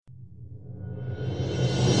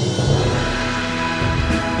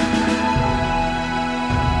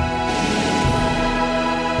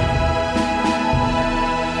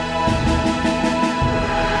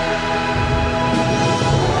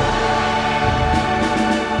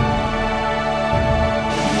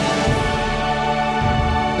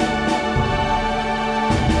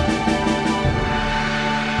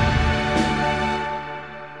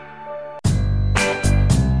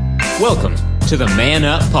to the Man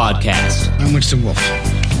Up Podcast. I'm Winston Wolfe.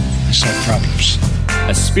 I solve problems.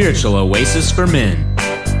 A spiritual oasis for men.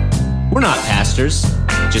 We're not pastors,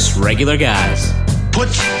 just regular guys. Put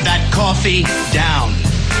that coffee down.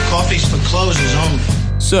 Coffee's for closers only.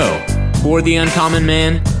 So, for the uncommon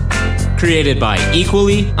man, created by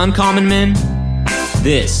equally uncommon men,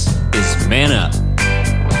 this is Man Up.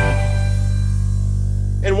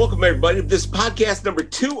 And welcome everybody to this podcast number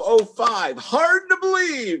 205. Hard to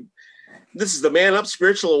believe. This is the Man Up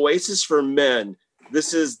Spiritual Oasis for Men.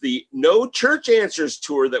 This is the No Church Answers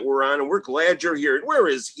tour that we're on, and we're glad you're here. And where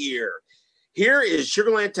is here? Here is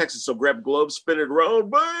Sugar Land, Texas. So grab a globe, spin it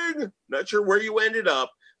around, bang! Not sure where you ended up,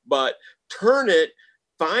 but turn it.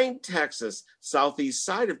 Find Texas. Southeast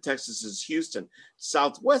side of Texas is Houston.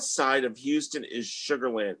 Southwest side of Houston is Sugar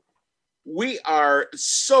Land. We are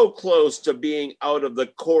so close to being out of the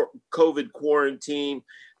COVID quarantine.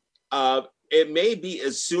 It may be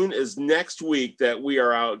as soon as next week that we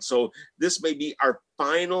are out. So this may be our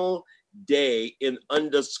final day in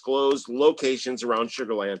undisclosed locations around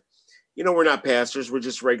Sugar Land. You know, we're not pastors. We're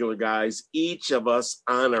just regular guys, each of us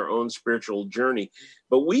on our own spiritual journey.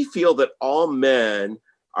 But we feel that all men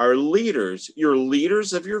are leaders. You're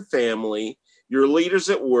leaders of your family. You're leaders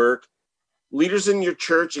at work, leaders in your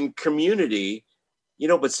church and community. You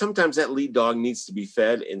know, but sometimes that lead dog needs to be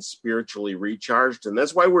fed and spiritually recharged. And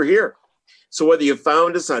that's why we're here. So whether you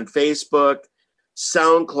found us on Facebook,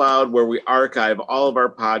 SoundCloud, where we archive all of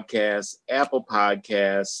our podcasts, Apple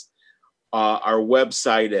Podcasts, our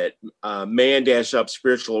website at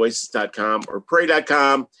man-upspiritualoasis.com or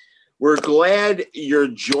pray.com, we're glad you're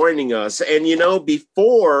joining us. And, you know,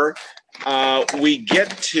 before we get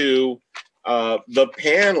to the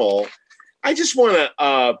panel, I just want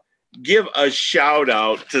to give a shout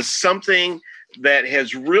out to something that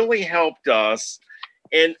has really helped us.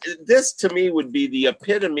 And this, to me, would be the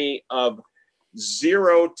epitome of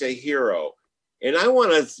zero to hero. And I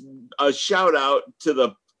want to shout out to the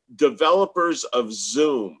developers of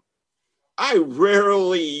Zoom. I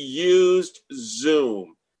rarely used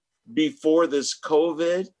Zoom before this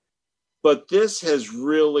COVID, but this has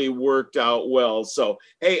really worked out well. So,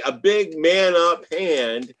 hey, a big man up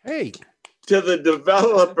hand to the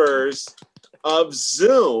developers of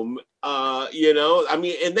Zoom. You know, I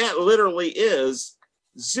mean, and that literally is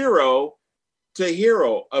zero to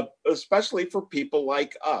hero, especially for people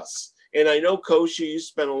like us. And I know, Koshu, you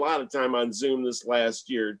spent a lot of time on Zoom this last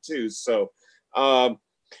year too. So more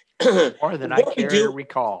than I care to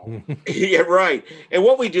recall. Yeah, right. And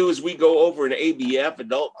what we do is we go over an ABF,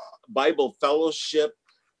 Adult Bible Fellowship,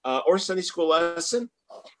 or Sunday school lesson,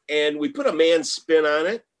 and we put a man spin on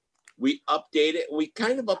it. We update it. We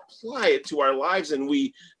kind of apply it to our lives, and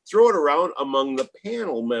we throw it around among the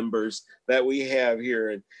panel members that we have here.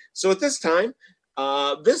 And so at this time,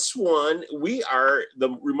 this one,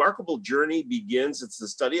 the Remarkable Journey begins. It's the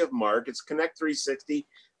study of Mark. It's Connect 360,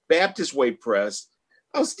 Baptist Way Press,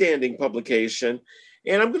 outstanding publication.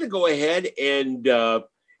 And I'm going to go ahead and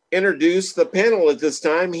introduce the panel at this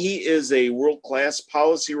time. He is a world-class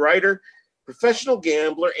policy writer, professional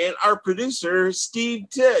gambler, and our producer, Steve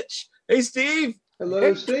Titch. Hey, Steve.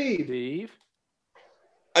 Hello, Steve.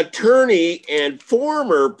 Attorney and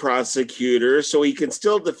former prosecutor, so he can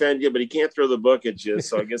still defend you, but he can't throw the book at you,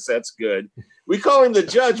 so I guess that's good. We call him the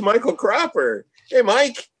judge, Michael Cropper. Hey,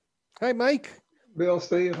 Mike. Hi, Mike. Bill,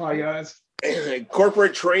 Steve. Hi, guys.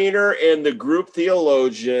 Corporate trainer and the group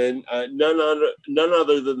theologian, none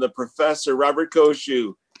other than the professor, Robert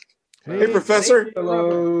Koshu. Hey, Professor.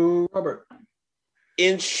 Hello, Robert.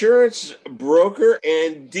 Insurance broker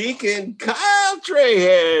and deacon, Kyle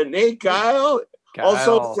Trahan. Hey, Kyle.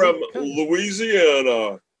 Also from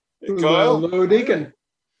Louisiana. Hey, Kyle. Hello, deacon.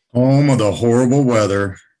 Home of the horrible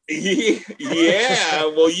weather. Yeah,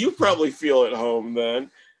 well, you probably feel at home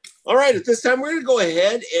then. All right, at this time, we're going to go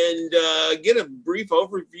ahead and get a brief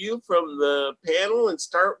overview from the panel and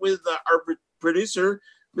start with our producer,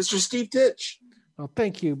 Mr. Steve Titch. Well,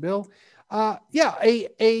 thank you, Bill. A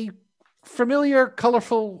familiar,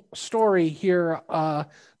 colorful story here.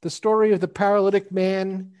 The story of the paralytic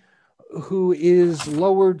man who is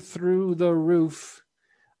lowered through the roof,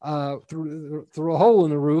 through a hole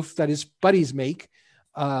in the roof that his buddies make,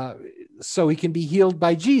 so he can be healed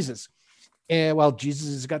by Jesus. And while Jesus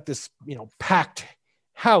has got this, packed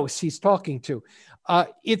house he's talking to,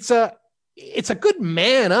 it's a good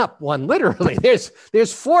man up one. Literally,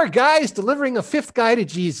 there's four guys delivering a fifth guy to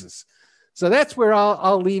Jesus. So that's where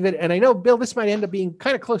I'll leave it. And I know, Bill, this might end up being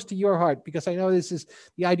kind of close to your heart, because I know this is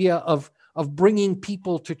the idea of bringing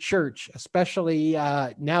people to church, especially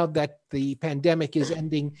now that the pandemic is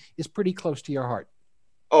ending, is pretty close to your heart.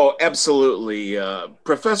 Oh, absolutely.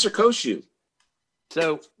 Professor Koshu.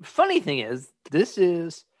 So funny thing is, this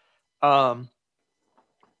is one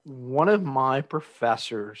of my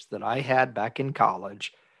professors that I had back in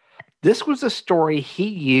college. This was a story he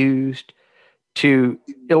used to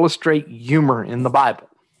illustrate humor in the Bible.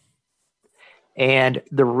 And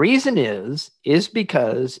the reason is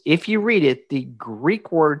because if you read it, the Greek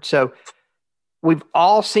word, so we've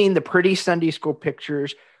all seen the pretty Sunday school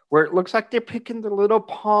pictures where it looks like they're picking the little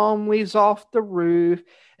palm leaves off the roof.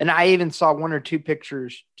 And I even saw one or two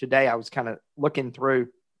pictures today. I was kind of looking through,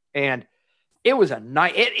 and it was a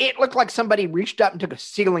nice, it looked like somebody reached up and took a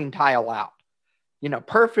ceiling tile out,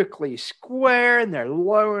 perfectly square, and they're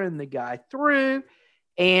lowering the guy through.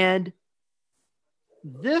 And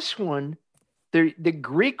this one, the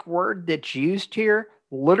Greek word that's used here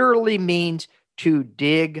literally means to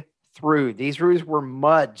dig through. These roofs were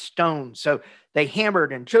mud, stone. So they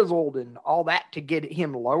hammered and chiseled and all that to get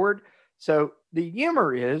him lowered. So the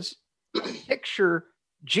humor is, picture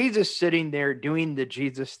Jesus sitting there doing the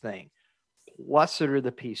Jesus thing. Blessed are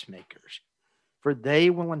the peacemakers, for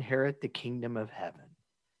they will inherit the kingdom of heaven.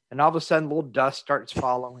 And all of a sudden, little dust starts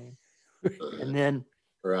following. And then,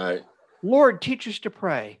 right. Lord, teach us to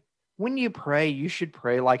pray. When you pray, you should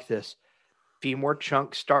pray like this. A few more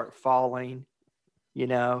chunks start falling.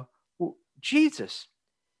 Well, Jesus,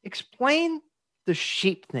 explain the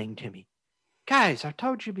sheep thing to me. Guys, I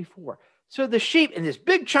told you before. So the sheep, and this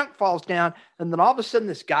big chunk falls down, and then all of a sudden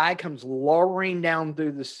this guy comes lowering down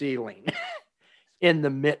through the ceiling in the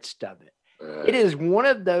midst of it. It is one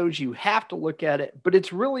of those, you have to look at it, but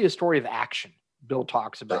it's really a story of action Bill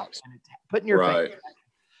talks about. And it's putting your faith in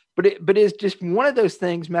action. But it's just one of those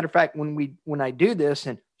things. Matter of fact, when I do this,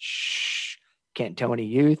 and can't tell any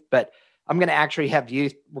youth, but I'm going to actually have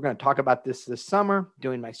youth. We're going to talk about this summer,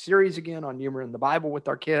 doing my series again on humor in the Bible with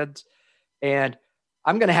our kids. And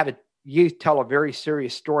I'm going to have a youth tell a very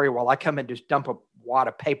serious story while I come and just dump a wad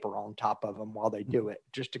of paper on top of them while they do it,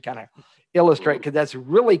 just to kind of illustrate, because that's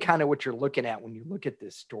really kind of what you're looking at when you look at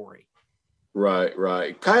this story.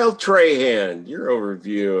 Right. Kyle Trahan, your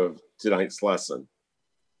overview of tonight's lesson.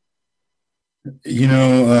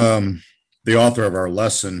 The author of our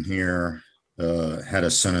lesson here had a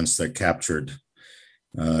sentence that captured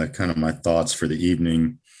kind of my thoughts for the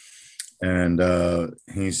evening. And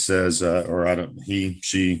he says,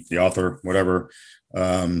 she, the author, whatever,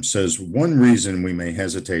 says, one reason we may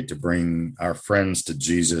hesitate to bring our friends to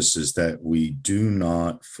Jesus is that we do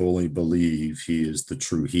not fully believe he is the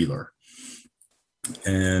true healer.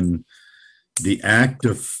 And the act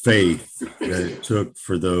of faith that it took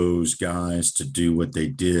for those guys to do what they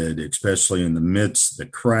did, especially in the midst of the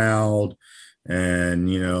crowd, and,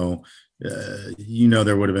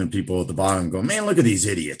 there would have been people at the bottom going, man, look at these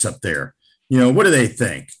idiots up there. What do they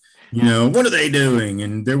think? What are they doing?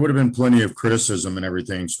 And there would have been plenty of criticism and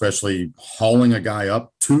everything, especially hauling a guy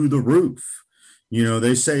up to the roof.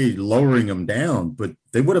 They say lowering him down, but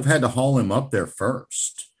they would have had to haul him up there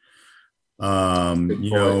first. And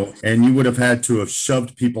you would have had to have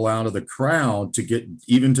shoved people out of the crowd to get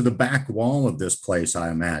even to the back wall of this place,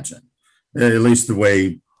 I imagine. At least the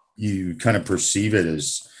way you kind of perceive it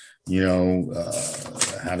as,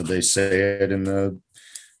 how did they say it in the,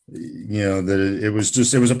 that it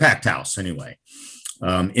was a packed house anyway,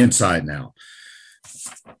 inside now.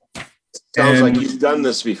 Sounds like you've done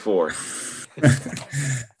this before. But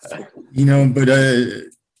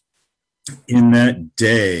in that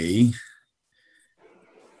day,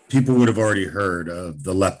 people would have already heard of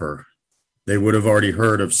the leper. They would have already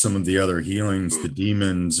heard of some of the other healings, the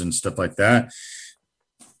demons and stuff like that.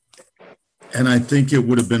 And I think it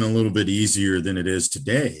would have been a little bit easier than it is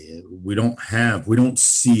today. We don't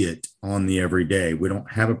see it on the everyday. We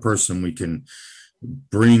don't have a person we can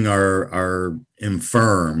bring our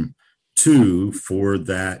infirm to for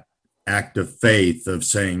that act of faith of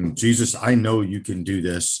saying, Jesus, I know you can do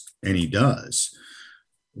this. And he does.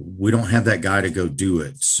 We don't have that guy to go do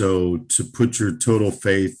it. So to put your total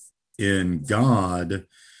faith in God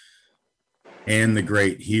and the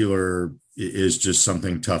great healer is just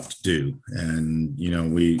something tough to do. And,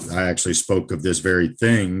 I actually spoke of this very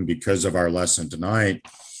thing because of our lesson tonight.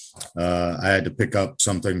 I had to pick up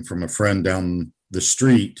something from a friend down the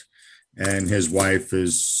street, and his wife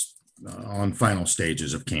is on final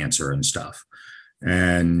stages of cancer and stuff.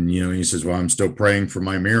 And, he says, well, I'm still praying for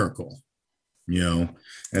my miracle, and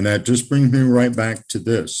that just brings me right back to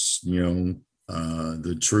this,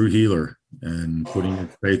 the true healer and putting your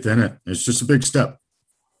faith in it. It's just a big step.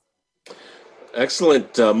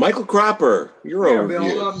 Excellent. Michael Cropper, your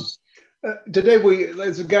overview. Bill, today,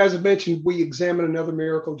 as the guys have mentioned, we examine another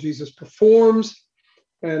miracle Jesus performs.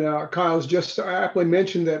 And Kyle's just aptly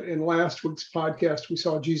mentioned that in last week's podcast, we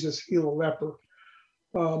saw Jesus heal a leper.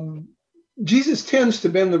 Jesus tends to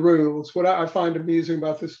bend the rules. What I find amusing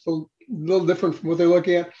about this, a little different from what they're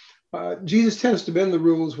looking at, Jesus tends to bend the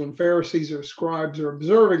rules when Pharisees or scribes are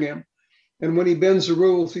observing him. And when he bends the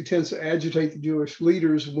rules, he tends to agitate the Jewish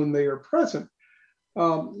leaders when they are present.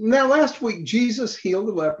 Now, last week, Jesus healed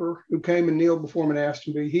a leper who came and kneeled before him and asked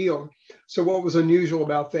him to be healed. So what was unusual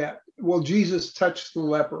about that? Well, Jesus touched the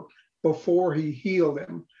leper before he healed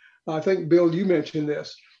him. I think, Bill, you mentioned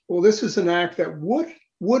this. Well, this is an act that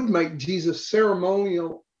would make Jesus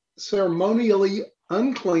ceremonially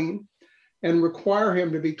unclean and require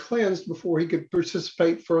him to be cleansed before he could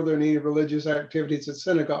participate further in any religious activities at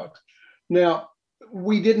synagogues. Now,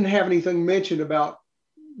 we didn't have anything mentioned about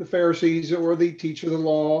the Pharisees or the teacher of the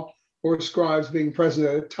law or scribes being present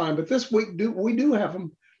at a time, but this week we do have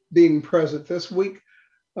them being present. This week,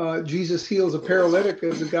 Jesus heals a paralytic,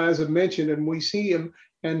 as the guys have mentioned, and we see him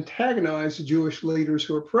antagonize the Jewish leaders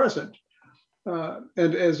who are present.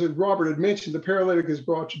 And as Robert had mentioned, the paralytic is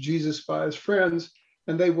brought to Jesus by his friends,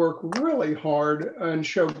 and they work really hard and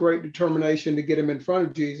show great determination to get him in front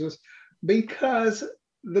of Jesus because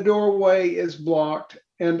the doorway is blocked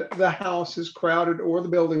and the house is crowded, or the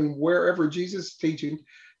building, wherever Jesus is teaching,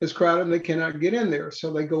 is crowded and they cannot get in there.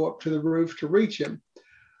 So they go up to the roof to reach him.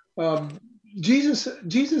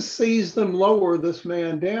 Jesus sees them lower this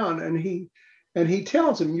man down, and he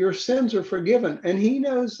tells him, your sins are forgiven. And he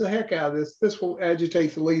knows the heck out of this. This will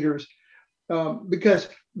agitate the leaders because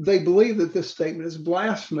they believe that this statement is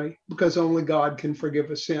blasphemy because only God can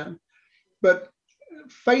forgive a sin. But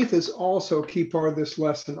faith is also a key part of this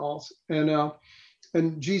lesson also.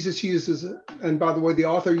 And Jesus uses, and by the way, the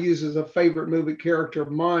author uses a favorite movie character of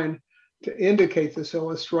mine to indicate this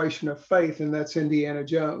illustration of faith, and that's Indiana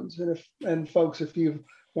Jones. And folks, if you've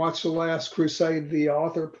watched The Last Crusade, the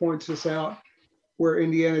author points this out, where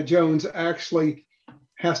Indiana Jones actually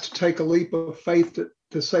has to take a leap of faith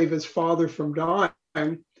to save his father from dying,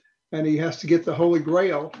 and he has to get the Holy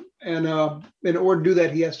Grail. And in order to do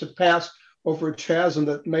that, he has to pass over a chasm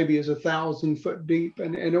that maybe is 1,000 foot deep.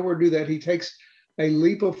 And in order to do that, he takes a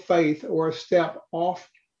leap of faith or a step off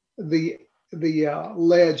the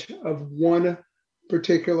ledge of one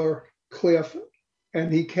particular cliff,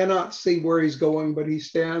 and he cannot see where he's going, but he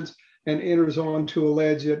stands and enters onto a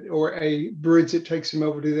ledge or a bridge that takes him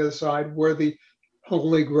over to the other side where the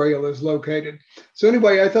Holy Grail is located. So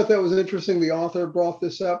anyway, I thought that was interesting. The author brought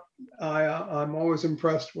this up. I'm always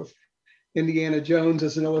impressed with Indiana Jones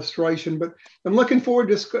as an illustration, but I'm looking forward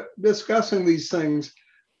to discussing these things.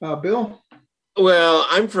 Bill? Well,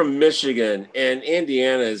 I'm from Michigan, and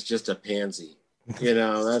Indiana is just a pansy. You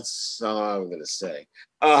know, that's all I'm going to say.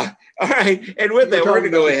 All right. And with that, we're going to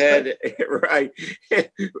go ahead. Right.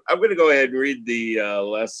 I'm going to go ahead and read the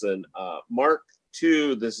lesson. Mark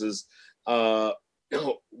 2, this is 1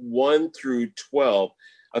 through 12.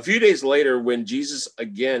 A few days later, when Jesus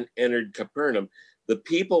again entered Capernaum, the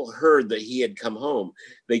people heard that he had come home.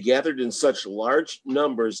 They gathered in such large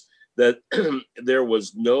numbers that there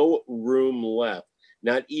was no room left,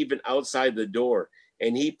 not even outside the door,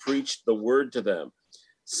 and he preached the word to them.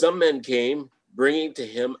 Some men came, bringing to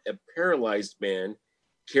him a paralyzed man,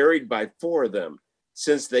 carried by 4 of them.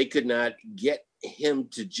 Since they could not get him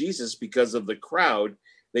to Jesus because of the crowd,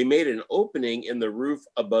 they made an opening in the roof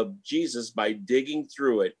above Jesus by digging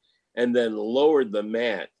through it, and then lowered the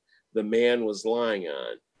mat the man was lying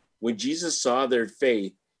on. When Jesus saw their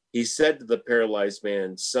faith, he said to the paralyzed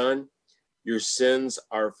man, "Son, your sins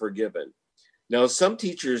are forgiven." Now, some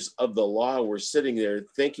teachers of the law were sitting there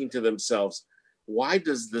thinking to themselves, "Why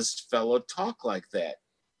does this fellow talk like that?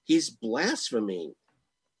 He's blaspheming.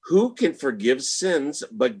 Who can forgive sins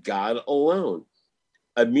but God alone?"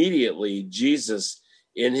 Immediately, Jesus,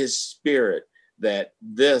 in his spirit, that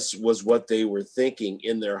this was what they were thinking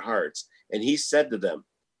in their hearts, and he said to them,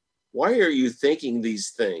 "Why are you thinking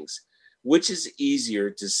these things? Which is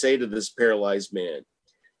easier to say to this paralyzed man,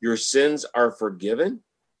 'Your sins are forgiven,'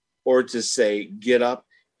 or to say, 'Get up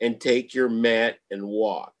and take your mat and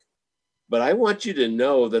walk'? But I want you to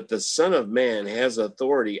know that the Son of Man has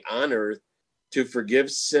authority on earth to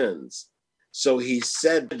forgive sins." So he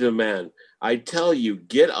said to the man, "I tell you,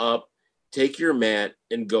 get up, take your mat,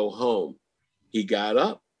 and go home." He got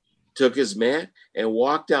up, took his mat, and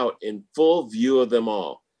walked out in full view of them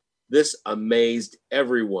all. This amazed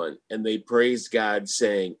everyone, and they praised God,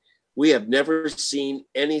 saying, "We have never seen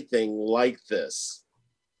anything like this."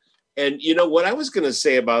 And you know what I was going to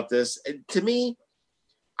say about this? To me,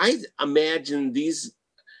 I imagine these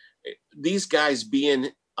guys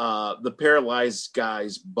being the paralyzed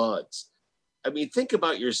guy's buds. I mean, think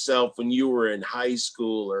about yourself when you were in high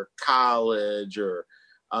school or college or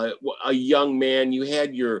a young man. You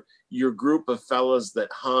had your your group of fellas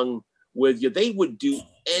that hung with you. They would do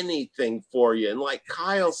anything for you. And like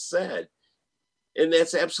Kyle said, and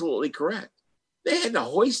that's absolutely correct, they had to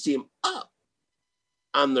hoist him up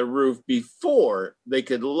on the roof before they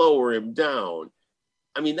could lower him down.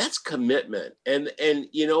 I mean, that's commitment. And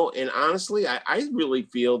honestly, I really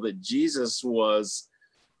feel that Jesus was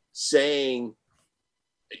saying,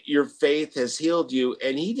 your faith has healed you.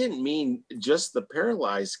 And he didn't mean just the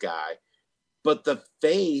paralyzed guy, but the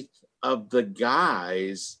faith of the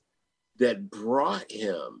guys that brought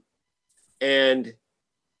him. And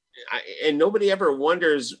nobody ever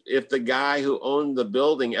wonders if the guy who owned the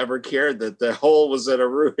building ever cared that the hole was at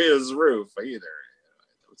his roof either.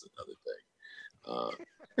 That was another thing.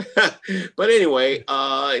 But anyway,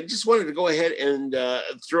 I just wanted to go ahead and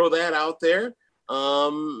throw that out there.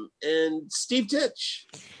 And Steve Titch.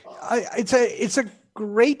 It's a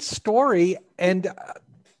great story. And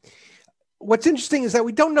what's interesting is that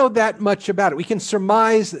we don't know that much about it. We can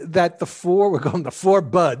surmise that the four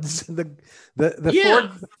buds, the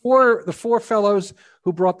four fellows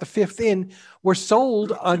who brought the fifth in were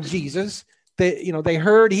sold on Jesus. They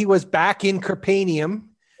heard he was back in Capernaum,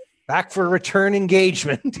 back for a return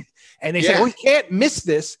engagement, and they said, "We can't miss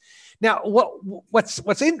this." Now, what's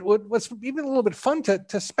even a little bit fun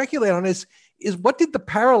to speculate on is what did the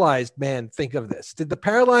paralyzed man think of this? Did the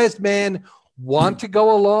paralyzed man want to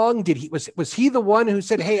go along? Was he the one who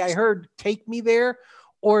said, "Hey, I heard, take me there,"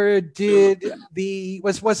 or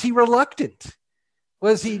was he reluctant?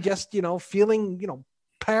 Was he just feeling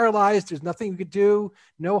paralyzed? There's nothing you could do,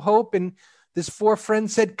 no hope, and this four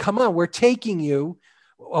friends said, "Come on, we're taking you,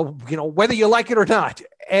 whether you like it or not."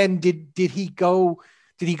 And did he go?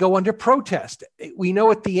 Did he go under protest? We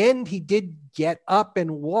know at the end he did get up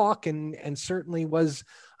and walk, and certainly was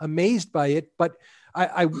amazed by it. But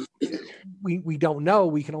we don't know.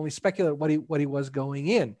 We can only speculate what he was going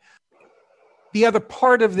in. The other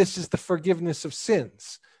part of this is the forgiveness of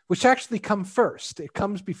sins, which actually come first. It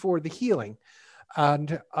comes before the healing,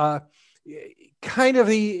 and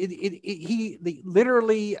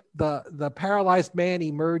literally the paralyzed man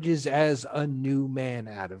emerges as a new man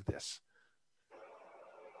out of this.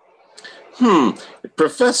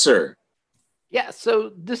 Professor. Yeah, so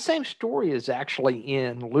the same story is actually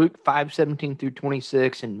in Luke 5:17 through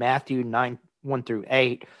 26 and Matthew 9:1 through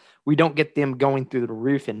 8. We don't get them going through the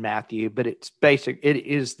roof in Matthew, but it's basic. It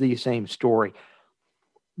is the same story.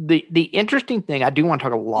 The interesting thing I do want to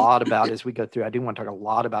talk a lot about as we go through, I do want to talk a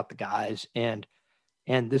lot about the guys, and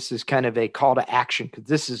this is kind of a call to action, because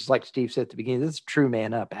this is, like Steve said at the beginning, this is true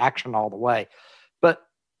man up, action all the way. But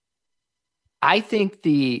I think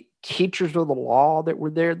the teachers of the law that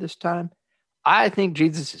were there this time, I think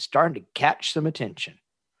Jesus is starting to catch some attention.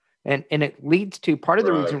 And it leads to part of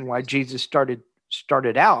the reason why Jesus started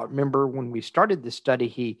out. Remember when we started this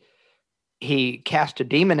study, he cast a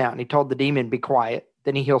demon out and he told the demon, be quiet.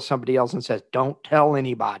 Then he heals somebody else and says, don't tell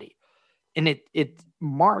anybody. And it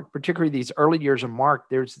Mark, particularly these early years of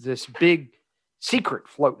Mark, there's this big secret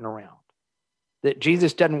floating around that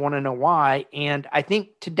Jesus doesn't want to know why. And I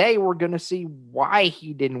think today we're going to see why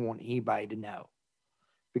he didn't want anybody to know,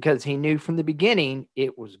 because he knew from the beginning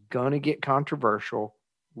it was going to get controversial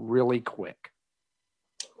really quick.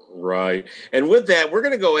 Right. And with that, we're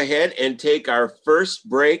going to go ahead and take our first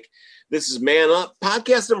break. This is Man Up,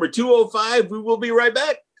 podcast number 205. We will be right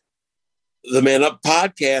back. The Man Up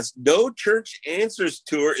podcast, No Church Answers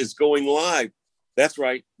Tour is going live. That's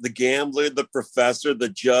right. The gambler, the professor, the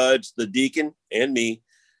judge, the deacon, and me,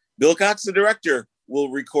 Bill Cox, the director, will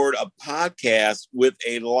record a podcast with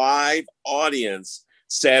a live audience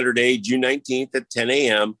Saturday, June 19th at 10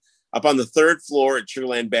 a.m. up on the third floor at Sugar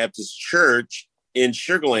Land Baptist Church in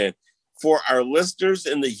Sugar Land. For our listeners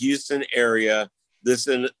in the Houston area, this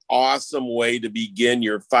is an awesome way to begin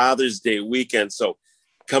your Father's Day weekend. So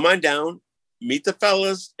come on down, meet the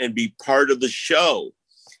fellas, and be part of the show.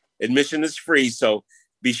 Admission is free, so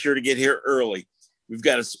be sure to get here early. We've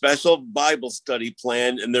got a special Bible study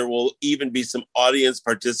planned, and there will even be some audience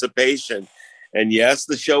participation. And yes,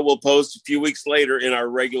 the show will post a few weeks later in our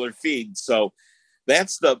regular feed. So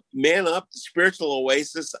that's the Man Up Spiritual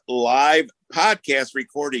Oasis live podcast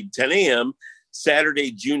recording, 10 a.m.,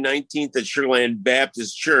 Saturday, June 19th at Sugar Land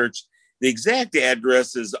Baptist Church. The exact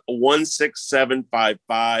address is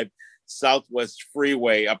 16755 Southwest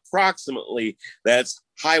Freeway. Approximately, that's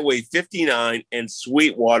Highway 59 and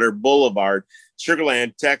Sweetwater Boulevard, Sugar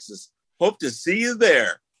Land, Texas. Hope to see you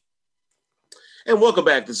there. And welcome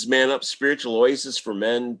back. This is Man Up Spiritual Oasis for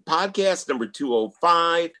Men, podcast number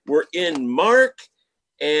 205. We're in Mark,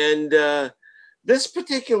 and this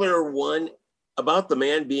particular one about the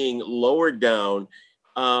man being lowered down.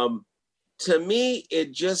 To to me,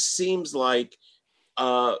 it just seems like,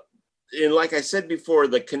 and like I said before,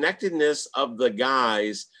 the connectedness of the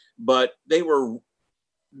guys, but they were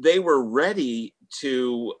ready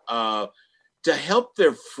to help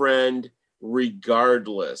their friend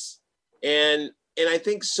regardless. And I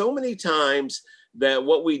think so many times that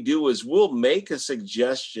what we do is we'll make a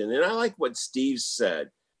suggestion. And I like what Steve said,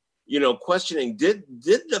 questioning, did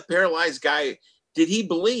the paralyzed guy, did he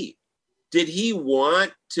believe? Did he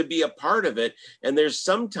want to be a part of it? And there's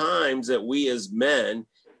sometimes that we as men,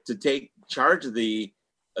 to take charge of a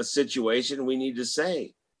situation, we need to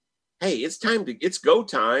say, hey, it's go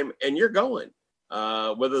time, and you're going,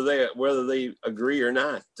 whether they agree or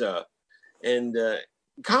not. And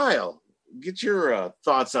Kyle, get your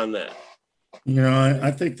thoughts on that.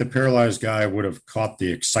 I think the paralyzed guy would have caught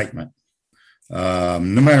the excitement, no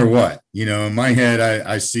matter what. In my head,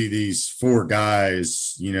 I see these four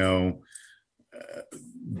guys,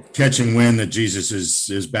 catching wind that Jesus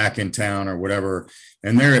is back in town or whatever,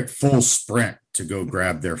 and they're at full sprint to go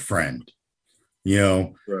grab their friend.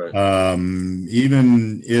 Right.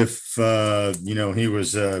 Even if he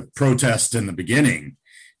was a protest in the beginning,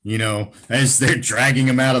 as they're dragging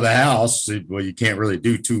him out of the house, well, you can't really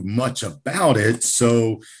do too much about it,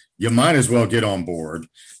 so you might as well get on board.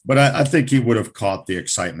 But I think he would have caught the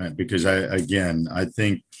excitement, because I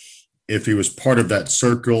think if he was part of that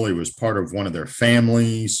circle, he was part of one of their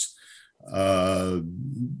families,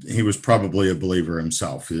 he was probably a believer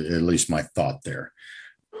himself, at least my thought there.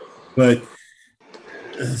 But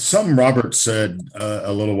something Robert said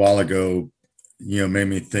a little while ago, made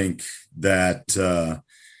me think that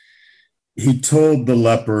he told the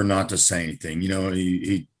leper not to say anything.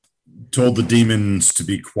 He told the demons to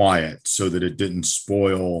be quiet so that it didn't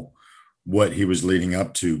spoil what he was leading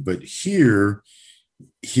up to. But here,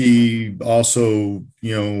 he also,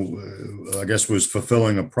 I guess, was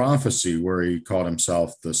fulfilling a prophecy where he called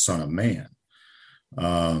himself the Son of Man.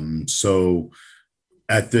 So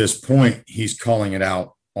at this point, he's calling it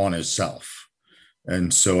out on himself.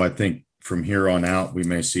 And so I think from here on out, we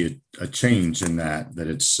may see a change in that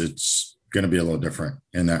it's going to be a little different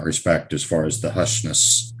in that respect as far as the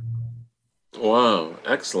hushness. Wow,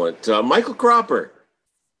 excellent. Michael Cropper.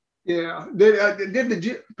 Yeah. Did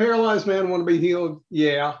the paralyzed man want to be healed?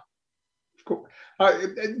 Yeah. Of course.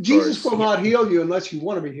 Jesus will not heal you unless you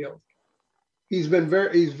want to be healed. He's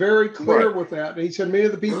very clear Right. with that. And he said, many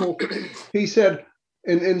of the people, he said,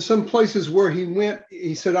 in some places where he went,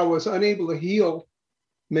 he said, I was unable to heal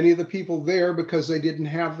many of the people there because they didn't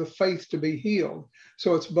have the faith to be healed.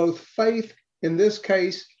 So it's both faith in this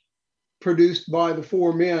case produced by the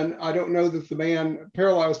four men. I don't know that the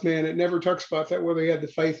paralyzed man, it never talks about that, whether he had the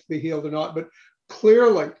faith to be healed or not, but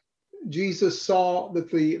clearly Jesus saw that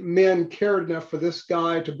the men cared enough for this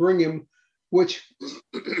guy to bring him, which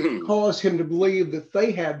caused him to believe that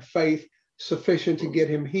they had faith sufficient to get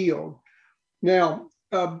him healed. Now,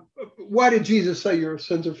 why did Jesus say your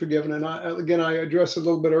sins are forgiven? And I addressed it a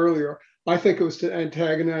little bit earlier. I think it was to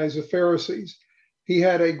antagonize the Pharisees. He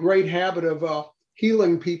had a great habit of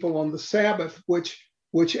healing people on the Sabbath, which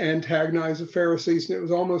antagonized the Pharisees. And it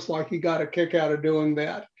was almost like he got a kick out of doing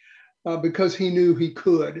that because he knew he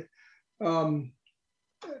could.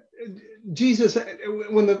 Jesus,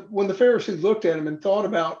 when the Pharisees looked at him and thought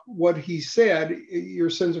about what he said, your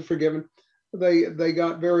sins are forgiven, they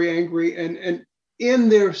got very angry, and in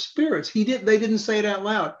their spirits, they didn't say it out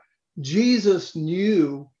loud. Jesus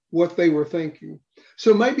knew what they were thinking.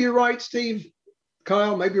 So maybe you're right, Steve,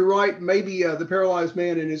 Kyle, maybe you're right. Maybe the paralyzed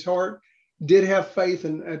man in his heart did have faith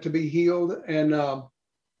to be healed, and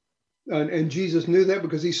Jesus knew that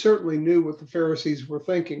because he certainly knew what the Pharisees were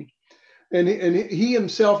thinking. And he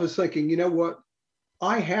himself is thinking, you know what?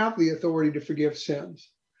 I have the authority to forgive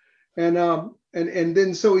sins. And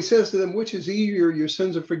then so he says to them, which is easier, your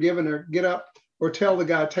sins are forgiven, or get up, or tell the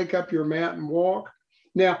guy, take up your mat and walk.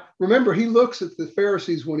 Now, remember, he looks at the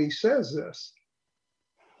Pharisees when he says this.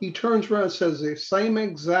 He turns around and says the same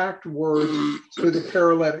exact words to the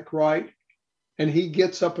paralytic, right? And he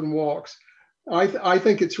gets up and walks. I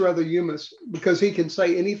think it's rather humorous because he can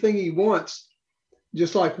say anything he wants,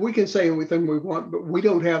 just like we can say anything we want, but we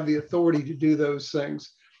don't have the authority to do those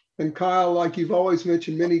things. And Kyle, like you've always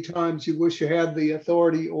mentioned many times, you wish you had the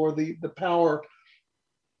authority or the power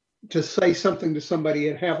to say something to somebody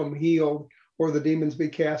and have them healed or the demons be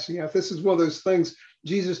casting out. This is one of those things.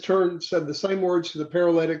 Jesus said the same words to the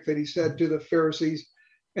paralytic that he said to the Pharisees,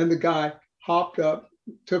 and the guy hopped up,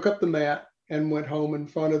 took up the mat, and went home in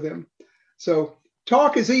front of them. So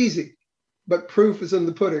talk is easy, but proof is in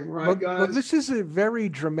the pudding, right, guys? Well, this is a very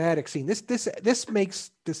dramatic scene. This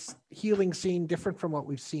makes this healing scene different from what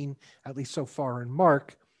we've seen, at least so far in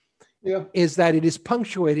Mark, is that it is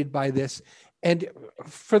punctuated by this. And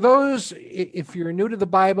for those, if you're new to the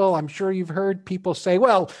Bible, I'm sure you've heard people say,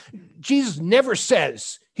 well, Jesus never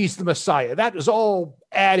says he's the Messiah. That is all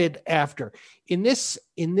added after. In this,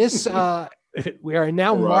 we are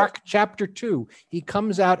now Mark chapter 2. He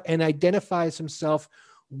comes out and identifies himself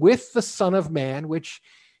with the Son of Man, which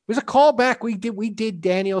was a callback. We did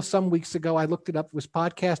Daniel some weeks ago. I looked it up. It was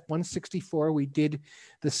podcast 164. We did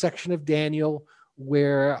the section of Daniel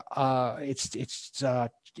where it's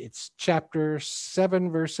chapter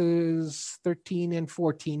 7, verses 13 and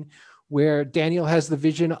 14, where Daniel has the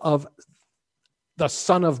vision of the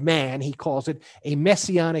Son of Man. He calls it a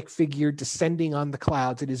messianic figure descending on the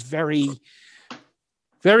clouds. It is very,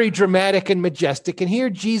 very dramatic and majestic. And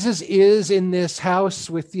here Jesus is in this house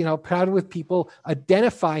with, crowded with people,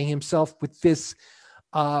 identifying himself with this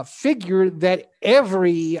figure that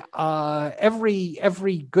every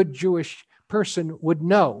good Jewish person would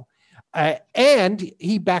know. And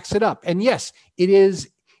he backs it up. And yes, it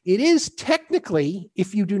is technically,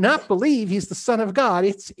 if you do not believe he's the Son of God,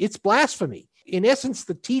 it's blasphemy. In essence,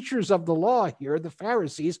 the teachers of the law here, the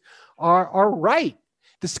Pharisees, are right.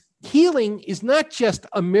 This healing is not just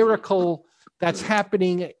a miracle that's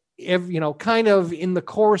happening, kind of in the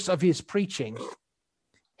course of his preaching.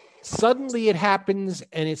 Suddenly it happens,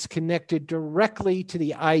 and it's connected directly to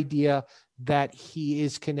the idea that he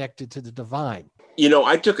is connected to the divine.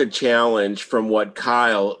 I took a challenge from what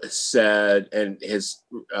Kyle said and has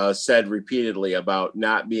said repeatedly about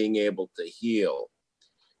not being able to heal.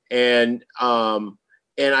 And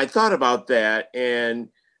I thought about that, and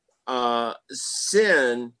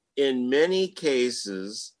sin in many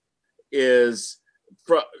cases is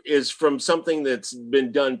from something that's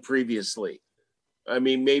been done previously. I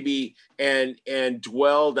mean, maybe and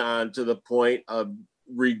dwelled on to the point of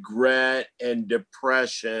regret and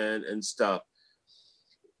depression and stuff.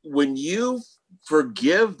 When you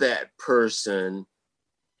forgive that person,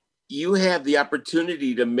 you have the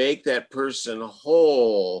opportunity to make that person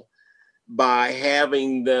whole by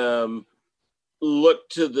having them look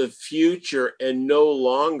to the future and no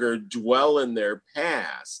longer dwell in their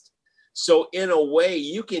past. So in a way,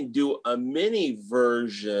 you can do a mini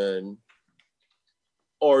version,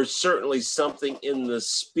 or certainly something in the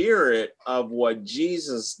spirit of what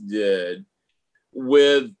Jesus did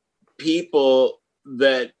with people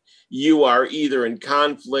that you are either in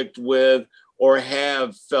conflict with or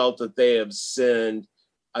have felt that they have sinned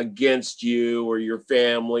against you or your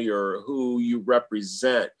family or who you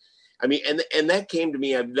represent. I mean, and that came to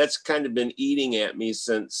me, that's kind of been eating at me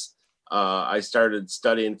since I started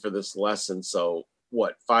studying for this lesson. So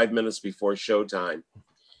 5 minutes before showtime.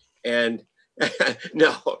 And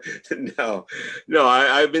no,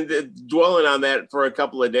 I've been dwelling on that for a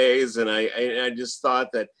couple of days. And I just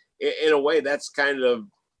thought that in a way, that's kind of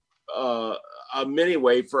a mini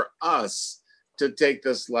way for us to take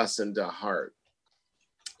this lesson to heart.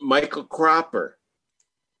 Michael Cropper.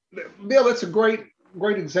 Bill, that's a great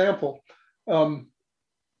example.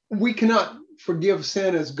 We cannot forgive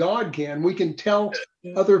sin as God can. We can tell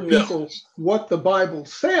other people what the Bible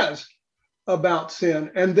says about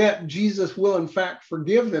sin and that Jesus will in fact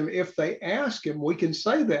forgive them if they ask him. We can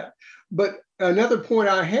say that. But another point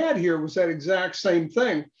I had here was that exact same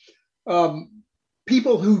thing.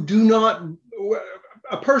 People who do not,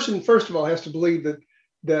 a person first of all has to believe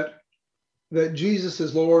that Jesus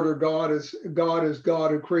is Lord, or God is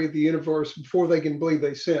God who created the universe before they can believe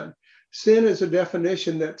they sin. Sin is a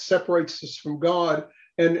definition that separates us from God,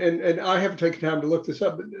 and I haven't taken time to look this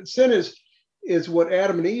up, but sin is what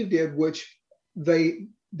Adam and Eve did, which they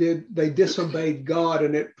disobeyed God,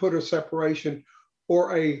 and it put a separation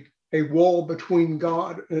or a wall between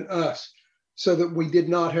God and us, so that we did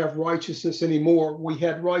not have righteousness anymore. We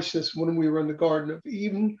had righteousness when we were in the Garden of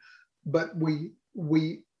Eden, but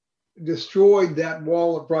we destroyed that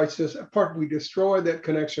wall of righteousness. We destroyed that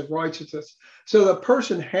connection of righteousness. So the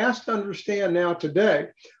person has to understand now today,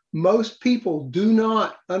 most people do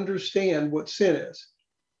not understand what sin is.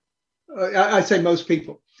 I say most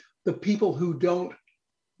people, the people who don't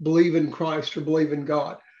believe in Christ or believe in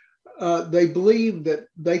God. They believe that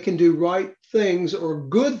they can do right things or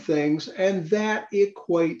good things, and that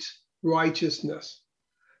equates righteousness.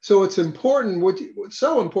 So it's important, what's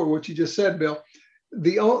so important what you just said, Bill.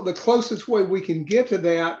 The closest way we can get to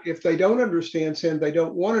that, if they don't understand sin, they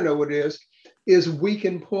don't want to know what it is we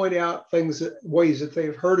can point out ways that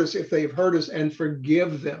they've hurt us, if they've hurt us, and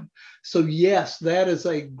forgive them. So yes, that is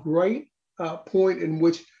a great point in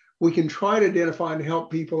which we can try to identify and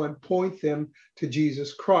help people and point them to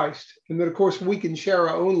Jesus Christ. And then, of course, we can share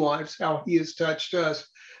our own lives, how he has touched us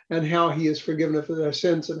and how he has forgiven us of our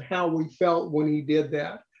sins and how we felt when he did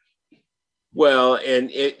that. Well,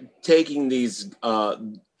 and taking these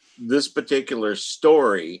this particular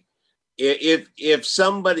story, if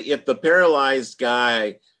the paralyzed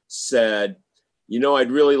guy said,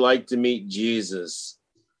 I'd really like to meet Jesus,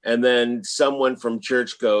 and then someone from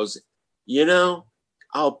church goes,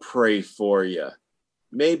 I'll pray for you.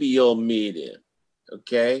 Maybe you'll meet him,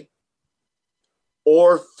 okay?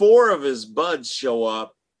 Or 4 of his buds show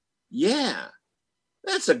up. Yeah,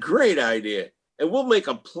 that's a great idea. And we'll make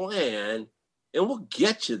a plan and we'll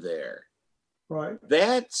get you there. Right.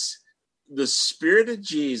 That's the Spirit of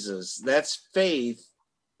Jesus. That's faith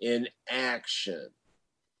in action.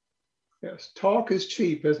 Yes. Talk is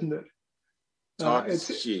cheap, isn't it? Talk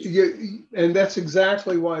is cheap. And that's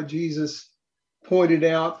exactly why Jesus pointed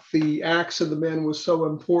out the acts of the men was so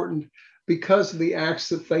important, because of the acts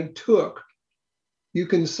that they took. You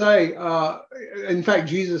can say, in fact,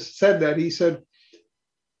 Jesus said that. He said,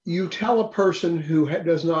 you tell a person who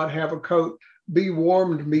does not have a coat, be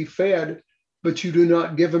warmed, be fed, but you do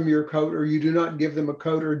not give them your coat, or you do not give them a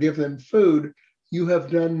coat or give them food. You have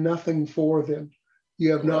done nothing for them.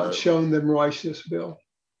 You have not shown them righteous, Bill.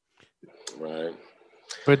 Right.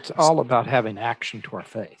 But it's all about having action to our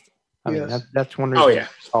faith. I mean, that's one reason I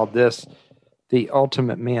called this the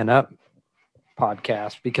Ultimate Man Up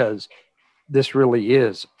podcast, because this really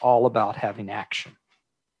is all about having action.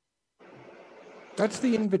 That's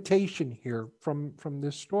the invitation here from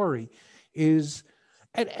this story is,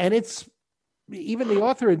 and it's, even the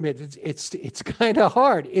author admits it's kind of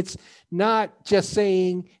hard. It's not just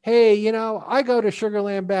saying, hey, I go to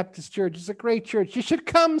Sugarland Baptist Church. It's a great church. You should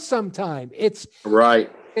come sometime. It's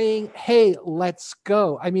right. Saying, hey, let's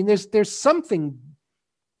go. I mean, there's something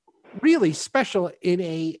really special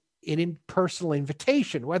in an personal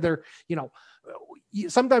invitation, whether,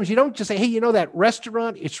 sometimes you don't just say, hey, that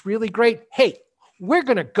restaurant, it's really great. Hey, we're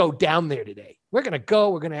going to go down there today. We're going to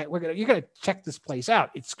go, you're going to check this place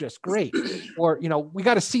out. It's just great. Or, we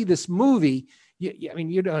got to see this movie.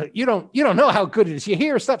 You don't know how good it is. You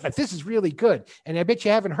hear stuff, but this is really good. And I bet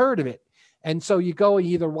you haven't heard of it. And so you go,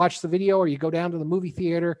 you either watch the video or you go down to the movie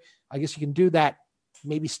theater. I guess you can do that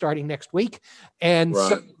maybe starting next week. And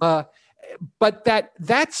right. But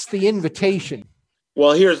that's the invitation.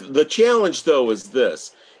 Well, here's the challenge, though, is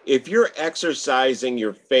this. If you're exercising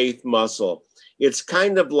your faith muscle, it's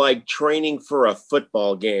kind of like training for a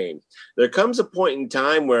football game. There comes a point in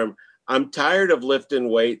time where I'm tired of lifting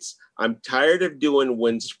weights. I'm tired of doing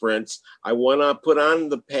wind sprints. I want to put on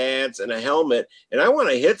the pads and a helmet, and I want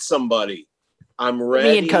to hit somebody. I'm ready.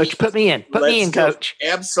 Put me in, coach. Put me in. Put me in, coach.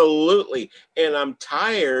 Absolutely. And I'm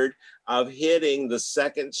tired of hitting the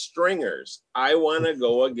second stringers. I want to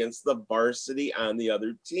go against the varsity on the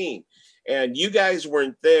other team. And you guys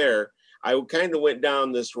weren't there. I kind of went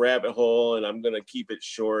down this rabbit hole, and I'm going to keep it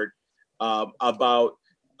short, about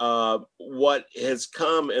what has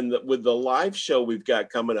come and with the live show we've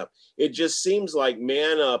got coming up. It just seems like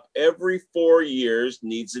Man Up every 4 years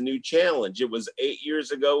needs a new challenge. It was 8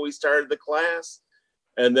 years ago we started the class,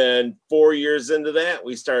 and then 4 years into that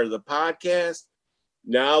we started the podcast.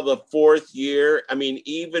 Now the 4th year, I mean,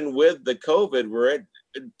 even with the COVID, we're at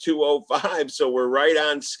 205, so we're right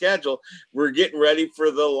on schedule. We're getting ready for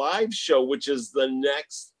the live show, which is the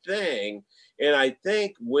next thing. And I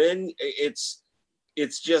think when it's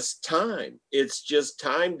just time. It's just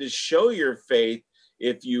time to show your faith.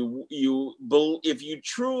 If you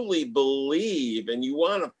truly believe and you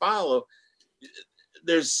want to follow,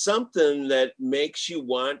 there's something that makes you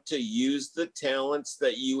want to use the talents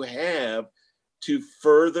that you have to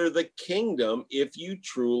further the kingdom if you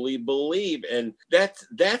truly believe. And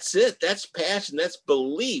that's it. That's passion. That's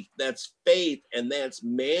belief. That's faith. And that's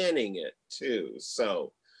manning it too.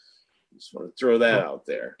 So just want to throw that out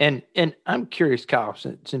there. And I'm curious, Kyle,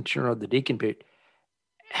 since you're on the deacon period,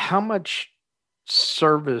 how much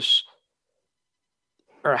service,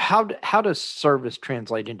 or how does service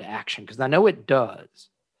translate into action? Because I know it does,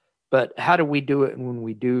 but how do we do it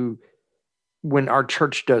when our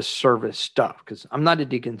church does service stuff? Because I'm not a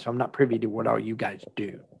deacon, so I'm not privy to what all you guys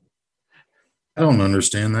do. I don't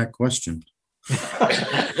understand that question. I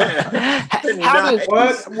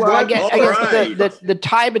guess the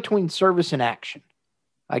tie between service and action,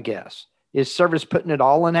 I guess, is service putting it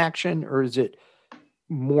all in action, or is it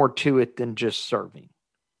more to it than just serving?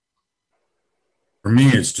 For me,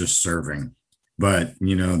 it's just serving, but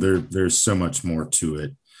there's so much more to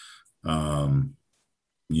it. But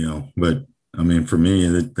I mean, for me,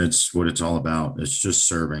 that's what it's all about. It's just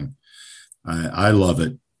serving. I love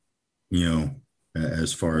it,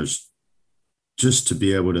 as far as just to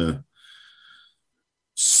be able to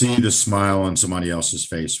see the smile on somebody else's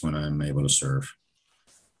face when I'm able to serve.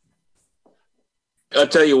 I'll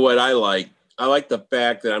tell you what I like. I like the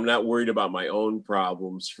fact that I'm not worried about my own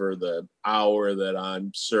problems for the hour that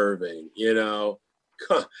I'm serving, you know.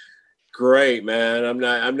 Great, man.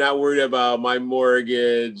 I'm not worried about my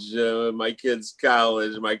mortgage, my kids'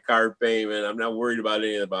 college, my car payment. I'm not worried about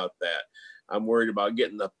anything about that. I'm worried about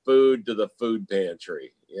getting the food to the food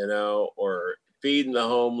pantry, you know, or feeding the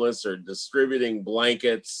homeless or distributing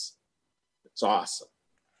blankets. It's awesome.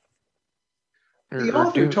 The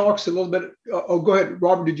author talks a little bit. Go ahead,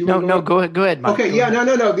 Robert. Did you? No, go ahead, Mike. Okay, yeah,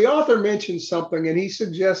 no. The author mentions something, and he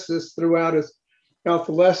suggests this throughout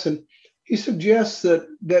the lesson. He suggests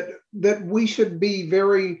that we should be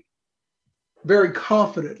very, very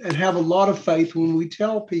confident and have a lot of faith when we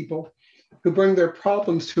tell people who bring their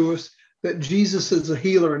problems to us that Jesus is a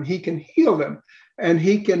healer and he can heal them and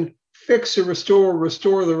he can fix or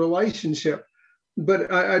restore the relationship.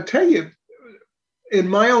 But I tell you, in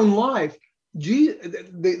my own life,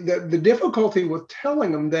 the difficulty with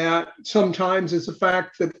telling them that sometimes is the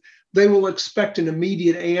fact that they will expect an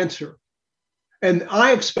immediate answer. And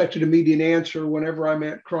I expected an immediate answer whenever I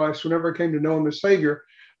met Christ, whenever I came to know him as Savior,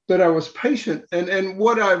 that I was patient. And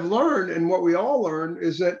what I've learned and what we all learn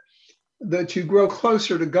is that you grow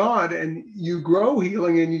closer to God and you grow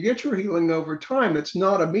healing and you get your healing over time. It's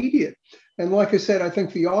not immediate. And like I said, I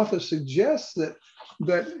think the author suggests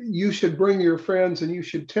that you should bring your friends and you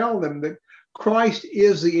should tell them that Christ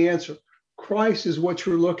is the answer. Christ is what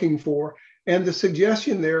you're looking for. And the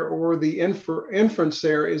suggestion there, or the inference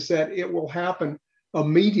there, is that it will happen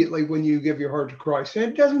immediately when you give your heart to Christ. And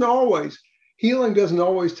it doesn't always. Healing doesn't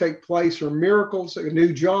always take place, or miracles, a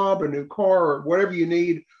new job, a new car, or whatever you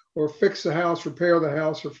need, or fix the house, repair the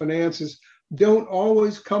house, or finances don't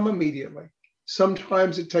always come immediately.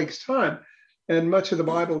 Sometimes it takes time. And much of the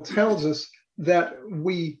Bible tells us that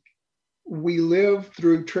we live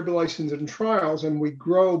through tribulations and trials, and we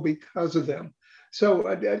grow because of them. So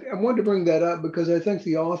I wanted to bring that up because I think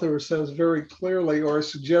the author says very clearly, or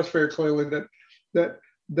suggests very clearly,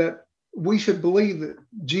 that we should believe that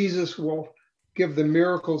Jesus will give the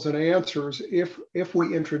miracles and answers if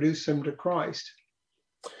we introduce them to Christ.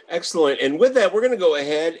 Excellent. And with that, we're going to go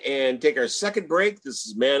ahead and take our second break. This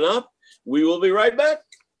is Man Up. We will be right back.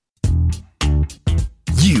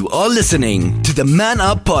 You are listening to the Man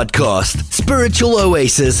Up Podcast, spiritual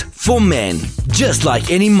oasis for men. Just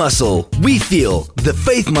like any muscle, we feel the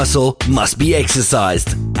faith muscle must be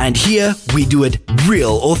exercised. And here we do it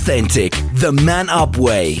real authentic, the Man Up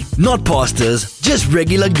way. Not pastors, just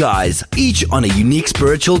regular guys, each on a unique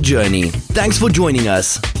spiritual journey. Thanks for joining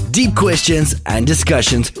us. Deep questions and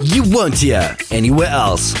discussions you won't hear anywhere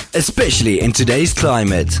else, especially in today's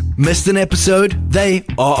climate. Missed an episode? They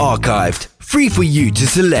are archived, free for you to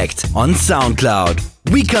select on SoundCloud.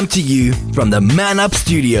 We come to you from the Man Up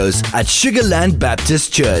Studios at Sugarland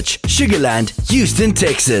Baptist Church, Sugarland, Houston,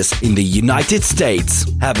 Texas, in the United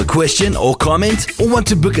States. Have a question or comment, or want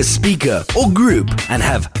to book a speaker or group and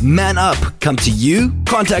have Man Up come to you?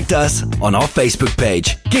 Contact us on our Facebook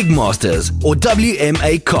page, Gigmasters, or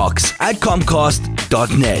WMA Cox at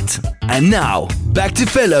Comcast.net. And now, back to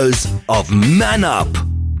fellows of Man Up.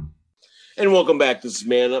 And welcome back. This is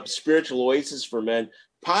Man Up, Spiritual Oasis for Men,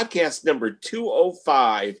 podcast number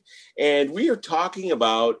 205. And we are talking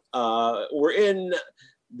about, we're in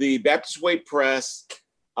the Baptist Way Press,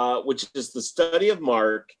 which is the study of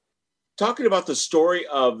Mark, talking about the story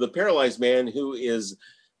of the paralyzed man who is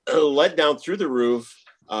let down through the roof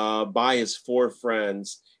by his four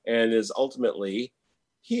friends and is ultimately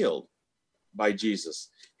healed by Jesus.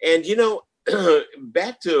 And, you know,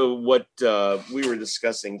 back to what we were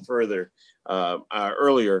discussing further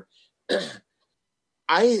earlier,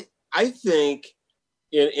 I think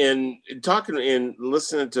in talking and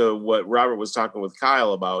listening to what Robert was talking with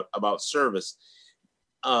Kyle about service,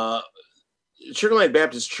 Sugarland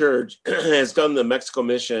Baptist Church has done the Mexico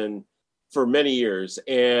Mission for many years,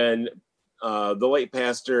 and the late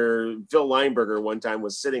pastor Phil Lineberger one time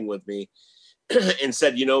was sitting with me and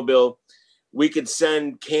said, "You know, Bill, we could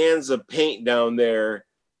send cans of paint down there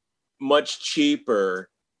much cheaper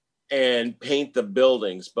and paint the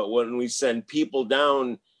buildings. But when we send people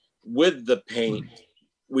down with the paint,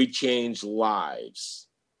 we change lives."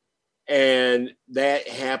 And that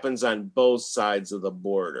happens on both sides of the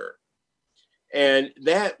border. And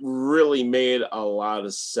that really made a lot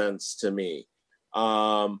of sense to me.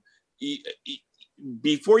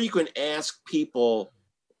 Before you can ask people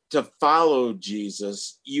to follow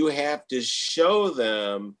Jesus, you have to show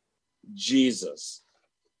them Jesus.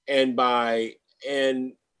 And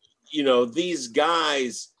you know, these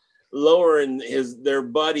guys lowering their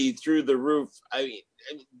buddy through the roof, I mean,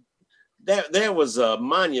 that was a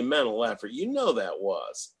monumental effort. You know that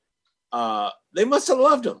was. They must have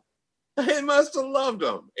loved him. I must have loved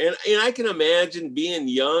them. And I can imagine being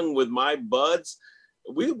young with my buds.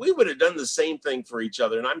 We would have done the same thing for each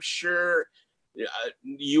other. And I'm sure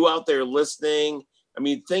you out there listening, I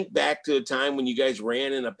mean, think back to a time when you guys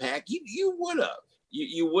ran in a pack. You would have.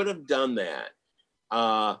 You would have done that.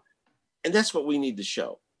 And that's what we need to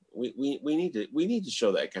show. We need to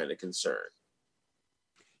show that kind of concern.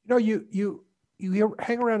 You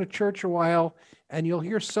hang around a church a while, and you'll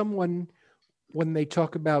hear someone, when they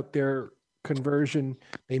talk about their conversion,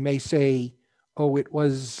 they may say, "Oh, it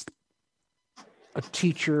was a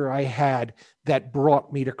teacher I had that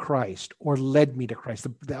brought me to Christ or led me to Christ."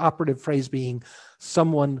 The operative phrase being,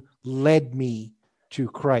 "Someone led me to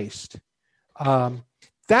Christ."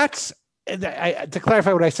 That's, to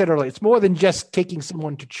clarify what I said earlier, it's more than just taking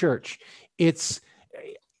someone to church. It's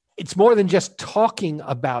more than just talking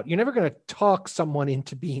about. You're never going to talk someone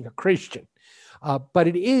into being a Christian, but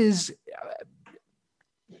it is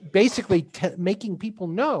basically making people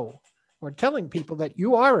know, or telling people that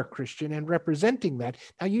you are a Christian and representing that.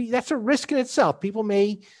 Now, that's a risk in itself. People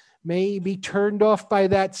may be turned off by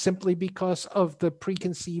that simply because of the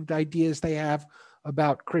preconceived ideas they have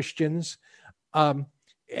about Christians. My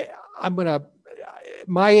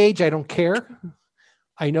age, I don't care.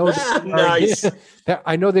 I know Nice.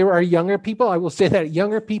 I know there are younger people. I will say that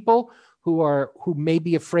younger people who may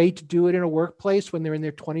be afraid to do it in a workplace when they're in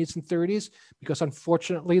their 20s and 30s, because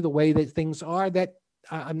unfortunately the way that things are, that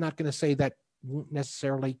I'm not going to say that won't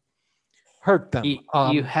necessarily hurt them.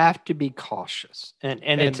 You have to be cautious, and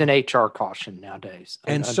it's an HR caution nowadays.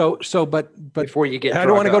 But before you get, I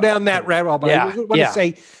don't want to go down that rabbit hole, but I want to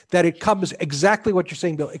say that it comes exactly what you're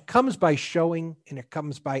saying, Bill. It comes by showing, and it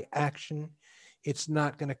comes by action. It's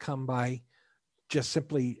not going to come by just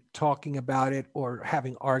simply talking about it or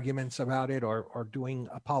having arguments about it or doing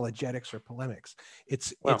apologetics or polemics.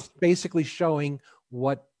 It's basically showing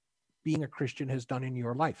what being a Christian has done in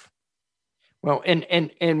your life. Well, and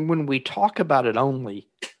when we talk about it only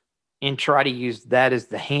and try to use that as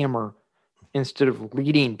the hammer instead of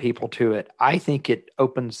leading people to it, I think it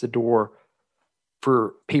opens the door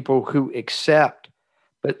for people who accept,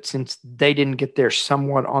 but since they didn't get there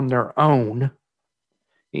somewhat on their own,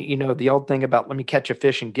 you know, the old thing about let me catch a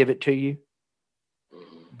fish and give it to you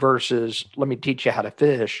versus let me teach you how to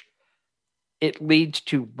fish, it leads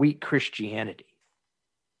to weak Christianity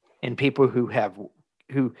and people who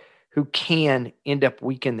can end up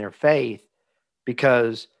weak in their faith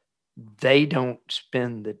because they don't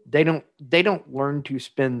learn to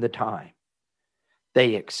spend the time.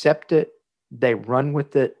 They accept it, they run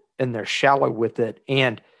with it, and they're shallow with it.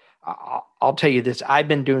 And I'll tell you this, I've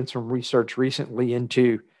been doing some research recently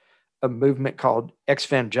into a movement called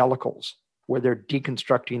evangelicals, where they're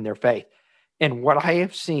deconstructing their faith. And what I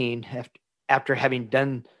have seen after having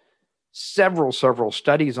done several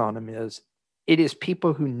studies on them is it is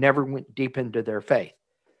people who never went deep into their faith.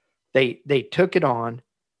 They took it on,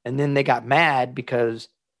 and then they got mad because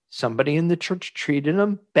somebody in the church treated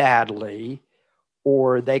them badly,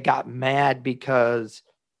 or they got mad because,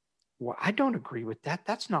 well, I don't agree with that.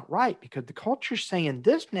 That's not right because the culture's saying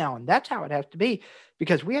this now, and that's how it has to be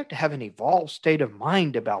because we have to have an evolved state of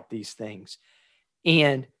mind about these things.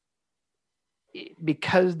 And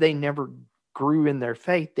because they never grew in their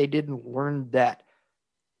faith, they didn't learn that,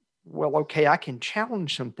 well, okay, I can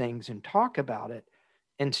challenge some things and talk about it.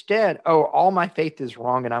 Instead, all my faith is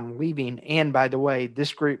wrong and I'm leaving. And by the way,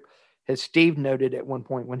 this group, as Steve noted at one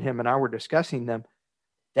point when him and I were discussing them,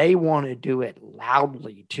 they want to do it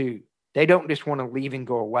loudly too. They don't just want to leave and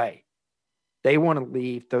go away. They want to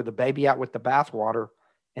leave, throw the baby out with the bathwater,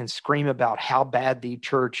 and scream about how bad the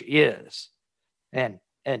church is. And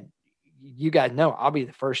you guys know I'll be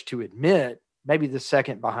the first to admit, maybe the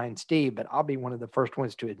second behind Steve, but I'll be one of the first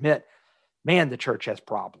ones to admit, man, the church has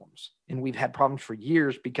problems. And we've had problems for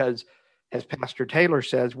years because, as Pastor Taylor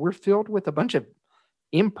says, we're filled with a bunch of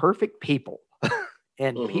imperfect people.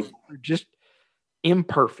 And people are just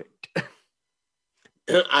imperfect.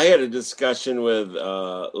 I had a discussion with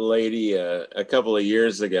a lady a couple of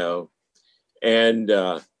years ago, and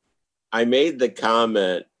I made the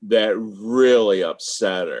comment that really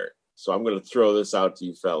upset her. So I'm going to throw this out to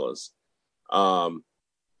you fellas. It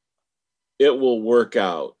will work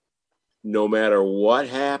out. No matter what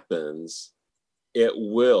happens, it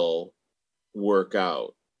will work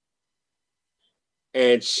out.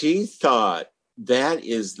 And she thought that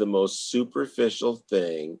is the most superficial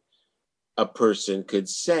thing a person could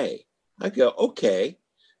say. I go, okay.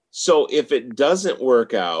 So if it doesn't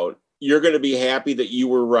work out, you're going to be happy that you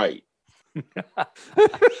were right.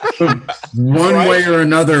 One way or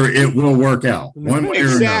another, it will work out. One way or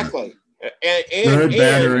another. Exactly. And,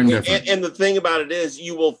 bad, or indifferent. And the thing about it is,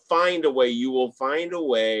 you will find a way. You will find a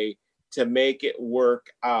way to make it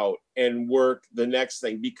work out and work the next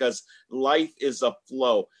thing, because life is a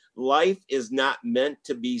flow. Life is not meant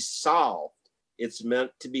to be solved. It's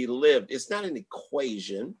meant to be lived. It's not an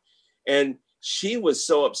equation. And she was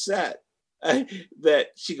so upset that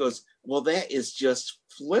she goes, well, that is just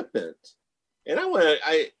flippant. And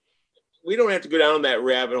we don't have to go down that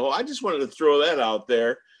rabbit hole. I just wanted to throw that out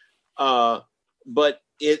there. But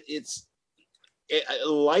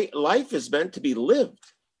life is meant to be lived,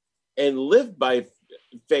 and lived by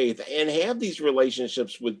faith, and have these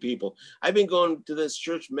relationships with people. I've been going to this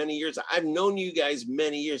church many years. I've known you guys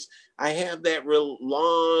many years. I have that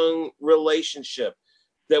long relationship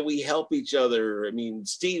that we help each other. I mean,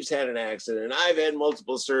 Steve's had an accident. I've had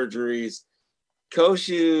multiple surgeries.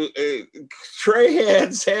 Koshu, Trey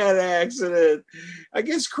had an accident. I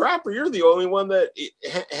guess Cropper, you're the only one that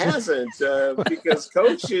hasn't, because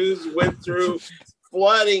Koshu's went through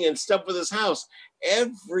flooding and stuff with his house.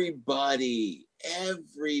 Everybody has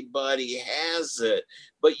it,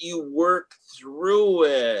 but you work through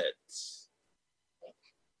it.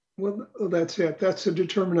 Well, that's it. That's the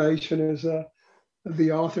determination, as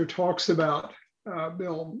the author talks about,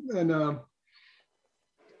 Bill. And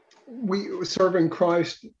we serving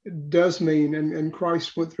Christ does mean, and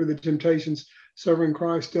Christ went through the temptations. Serving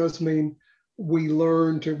Christ does mean we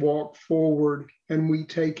learn to walk forward, and we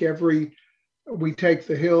take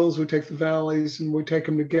the hills, we take the valleys, and we take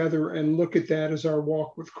them together and look at that as our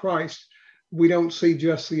walk with Christ. We don't see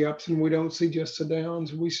just the ups, and we don't see just the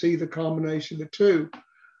downs. We see the combination of the two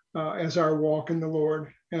as our walk in the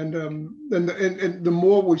Lord. And the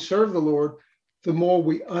more we serve the Lord, the more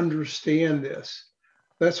we understand this.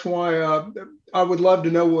 That's why I would love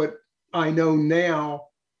to know what I know now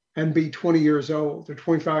and be 20 years old or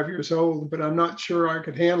 25 years old, but I'm not sure I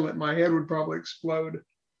could handle it. My head would probably explode.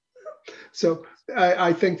 So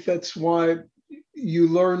I think that's why you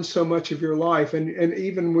learn so much of your life. And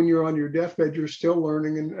even when you're on your deathbed, you're still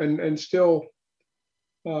learning and still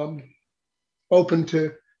open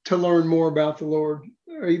to learn more about the Lord,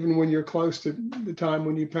 even when you're close to the time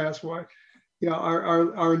when you pass away. Yeah,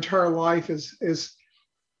 our entire life is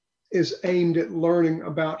aimed at learning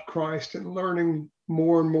about Christ and learning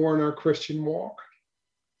more and more in our Christian walk.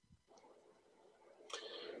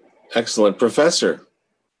 Excellent, Professor.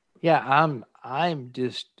 Yeah, I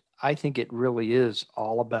think it really is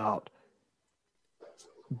all about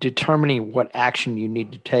determining what action you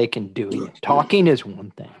need to take and doing it. Talking is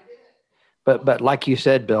one thing, but like you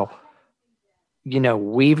said, Bill,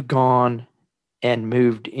 we've gone and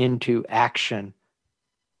moved into action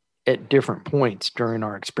at different points during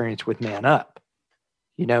our experience with Man Up.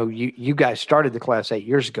 You guys started the class 8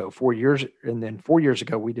 years ago, 4 years, and then 4 years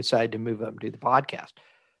ago, we decided to move up and do the podcast.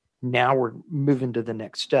 Now we're moving to the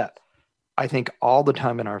next step. I think all the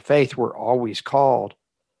time in our faith, we're always called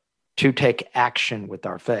to take action with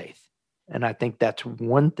our faith. And I think that's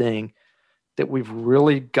one thing that we've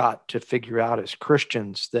really got to figure out as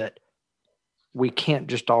Christians, that we can't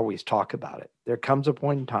just always talk about it. There comes a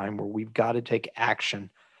point in time where we've got to take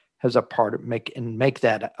action as a part of make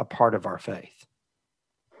that a part of our faith.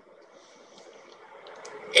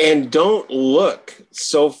 And don't look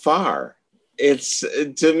so far.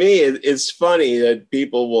 To me, it's funny that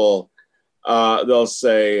people will, they'll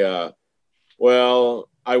say, well,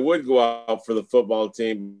 I would go out for the football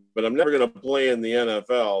team, but I'm never going to play in the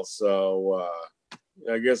NFL. So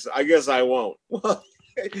I guess I won't. Well,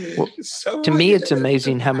 to me, it's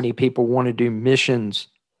amazing how many people want to do missions.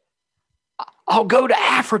 I'll go to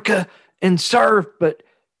Africa and serve, but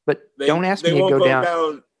don't ask me to go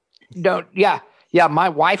down. Don't. Yeah. My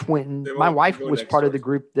wife went, and my wife was part of the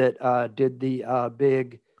group that did the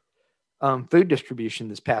big food distribution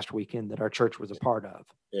this past weekend that our church was a part of.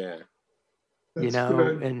 Yeah. That's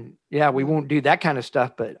good. And we won't do that kind of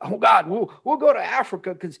stuff, but oh God, we'll go to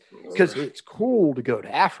Africa because it's cool to go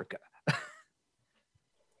to Africa.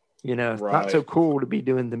 It's not so cool to be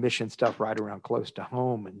doing the mission stuff right around close to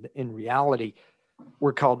home. And in reality,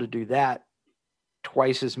 we're called to do that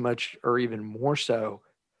twice as much or even more so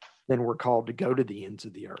than we're called to go to the ends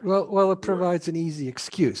of the earth. Well, it provides an easy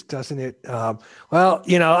excuse, doesn't it? I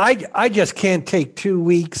just can't take 2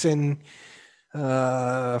 weeks and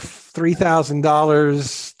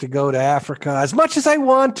 $3,000 to go to Africa as much as I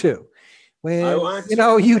want to. When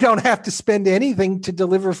you don't have to spend anything to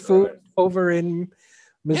deliver food over in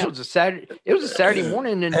Missouri. Yeah, it was a Saturday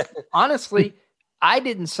morning, and honestly, I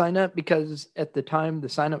didn't sign up because at the time the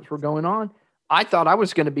signups were going on, I thought I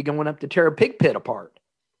was going to be going up to tear a pig pit apart.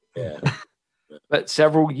 Yeah. But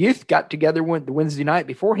several youth got together the Wednesday night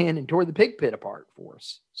beforehand and tore the pig pit apart for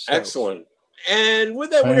us. So, Excellent. And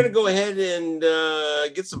with that, we're going to go ahead and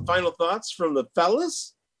get some final thoughts from the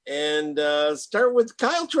fellas and start with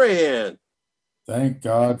Kyle Trahan. Thank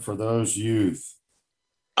God for those youth.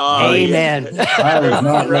 Amen. I was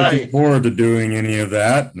not Right. looking forward to doing any of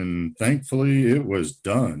that, and thankfully it was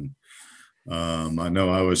done. I know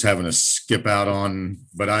I was having to skip out on,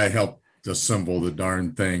 but I helped assemble the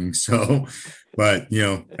darn thing. So, but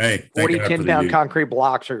hey, 40, thank God for the 10-pound youth. concrete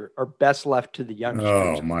blocks are best left to the youngsters.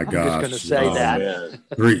 Oh my I'm gosh! just going to say Oh, that.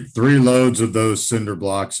 Man. Three loads of those cinder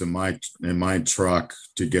blocks in my truck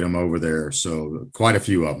to get them over there. So quite a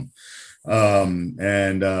few of them.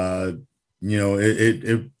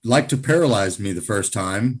 It like to paralyze me the first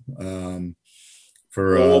time.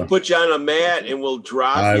 We'll put you on a mat and we'll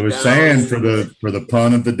drop I you was down. saying for the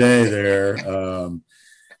pun of the day there.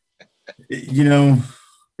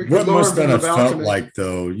 What must that have felt like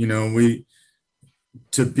though?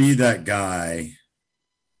 To be that guy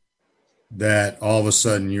that all of a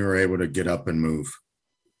sudden you were able to get up and move.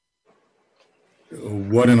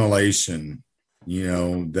 What an elation,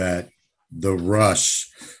 that the rush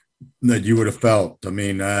that you would have felt. I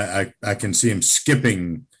mean, I can see him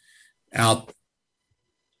skipping out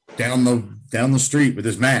down the street with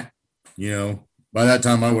his mat. By that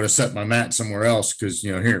time I would have set my mat somewhere else because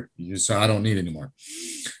here, I don't need anymore.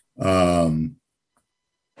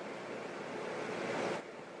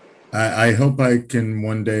 I hope I can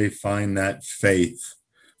one day find that faith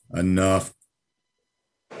enough.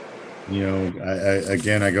 I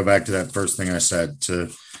go back to that first thing I said, to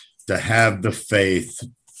have the faith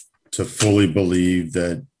to fully believe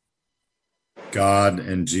that God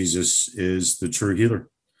and Jesus is the true healer.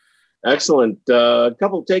 Excellent. A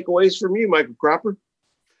couple of takeaways from you, Michael Cropper.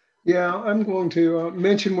 Yeah, I'm going to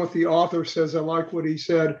mention what the author says. I like what he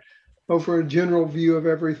said over a general view of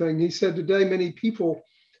everything. He said, today many people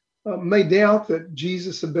may doubt that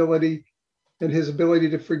Jesus' ability and his ability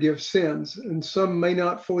to forgive sins, and some may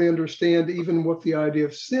not fully understand even what the idea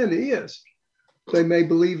of sin is. They may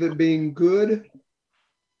believe that being good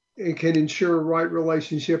it can ensure a right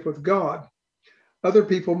relationship with God. Other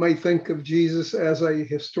people may think of Jesus as a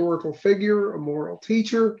historical figure, a moral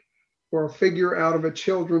teacher, or a figure out of a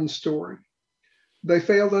children's story. They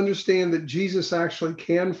fail to understand that Jesus actually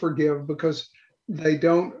can forgive because they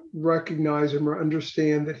don't recognize him or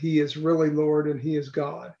understand that he is really Lord and he is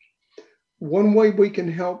God. One way we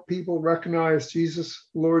can help people recognize Jesus'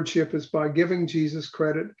 lordship is by giving Jesus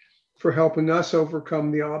credit for helping us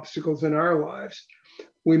overcome the obstacles in our lives.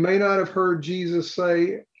 We may not have heard Jesus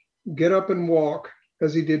say, "Get up and walk,"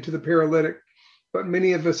 as he did to the paralytic, but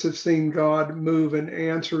many of us have seen God move and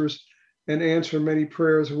answer many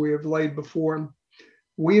prayers we have laid before him.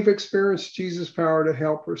 We've experienced Jesus' power to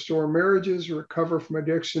help restore marriages, recover from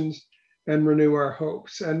addictions, and renew our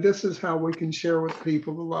hopes. And this is how we can share with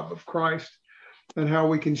people the love of Christ and how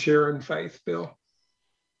we can share in faith, Bill.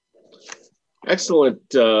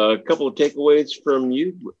 Excellent. A couple of takeaways from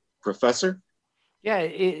you, Professor. Yeah,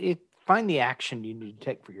 find the action you need to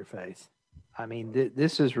take for your faith. I mean,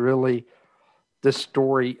 this is really the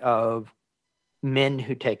story of men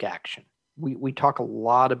who take action. We talk a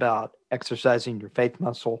lot about exercising your faith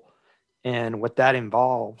muscle and what that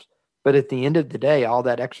involves. But at the end of the day, all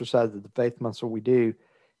that exercise of the faith muscle we do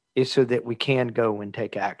is so that we can go and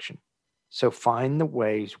take action. So find the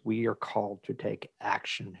ways we are called to take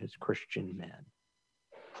action as Christian men.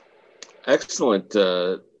 Excellent.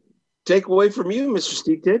 Takeaway from you, Mr.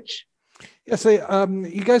 Steve Titch. Yes,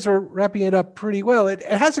 you guys are wrapping it up pretty well. It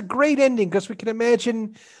has a great ending because we can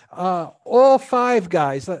imagine all five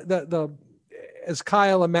guys. As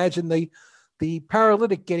Kyle imagined the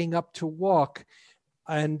paralytic getting up to walk,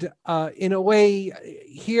 and in a way,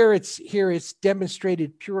 here it's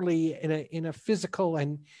demonstrated purely in a physical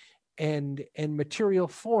and material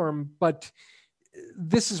form. But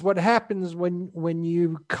this is what happens when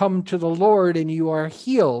you come to the Lord and you are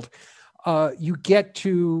healed. You get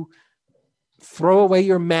to throw away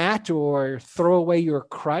your mat or throw away your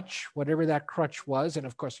crutch, whatever that crutch was. And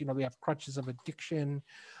of course, we have crutches of addiction,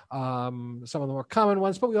 some of the more common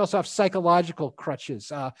ones, but we also have psychological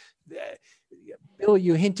crutches. Bill,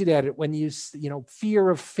 you hinted at it when fear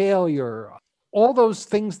of failure, all those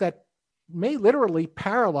things that may literally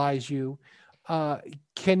paralyze you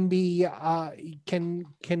can be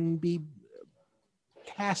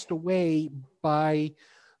cast away by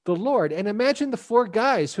the Lord. And imagine the four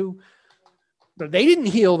guys who, they didn't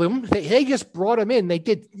heal them. They just brought them in. They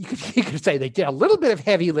did, you could say they did a little bit of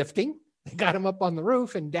heavy lifting. They got him up on the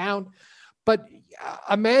roof and down. But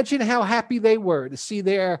imagine how happy they were to see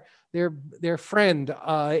their their friend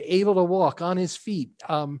able to walk on his feet,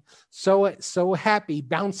 so happy,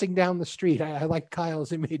 bouncing down the street. I like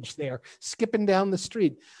Kyle's image there, skipping down the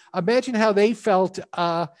street. Imagine how they felt,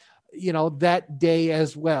 that day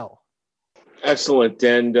as well. Excellent.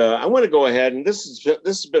 And I want to go ahead, and this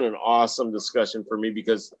has been an awesome discussion for me,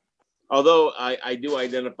 because although I do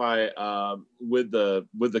identify with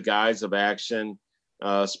the guys of action,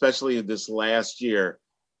 especially this last year,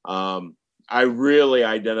 I really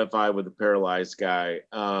identify with the paralyzed guy.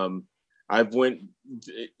 I've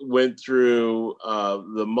went through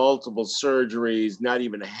the multiple surgeries, not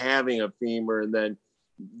even having a femur, and then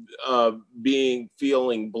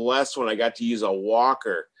feeling blessed when I got to use a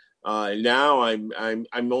walker. Now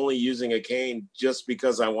I'm only using a cane just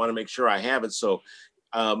because I want to make sure I have it. So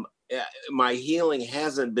my healing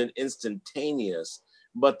hasn't been instantaneous,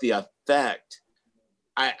 but the effect,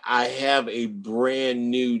 I have a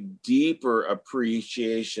brand new, deeper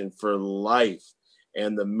appreciation for life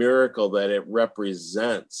and the miracle that it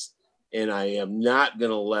represents. And I am not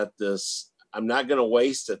going to I'm not going to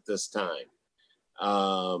waste it this time.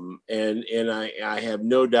 And I have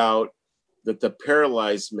no doubt that the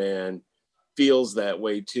paralyzed man feels that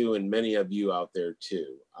way too, and many of you out there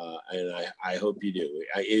too. And I hope you do.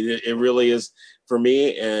 It really is for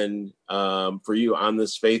me and for you on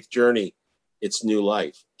this faith journey. It's new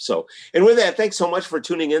life. So, and with that, thanks so much for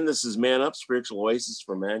tuning in. This is Man Up, Spiritual Oasis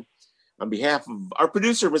for Men. On behalf of our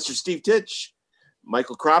producer, Mr. Steve Titch,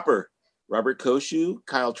 Michael Cropper, Robert Koshu,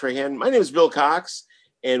 Kyle Trahan, my name is Bill Cox,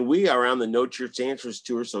 and we are on the No Church Answers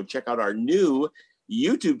Tour. So check out our new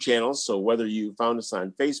YouTube channels. So whether you found us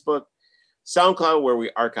on Facebook, SoundCloud, where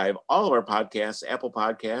we archive all of our podcasts, Apple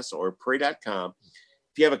Podcasts, or pray.com.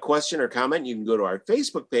 If you have a question or comment, you can go to our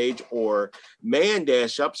Facebook page or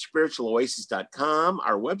man-up spiritualoasis.com,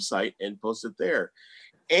 our website, and post it there.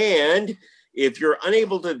 And if you're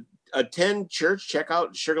unable to attend church, check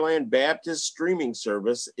out Sugarland Baptist streaming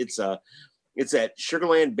service. It's at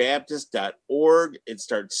sugarlandbaptist.org. It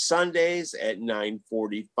starts Sundays at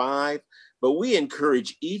 9:45. But we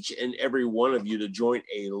encourage each and every one of you to join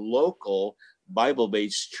a local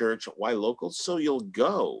Bible-based church. Why local? So you'll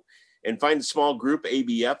go and find a small group,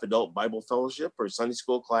 ABF, Adult Bible Fellowship, or Sunday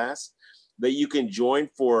school class that you can join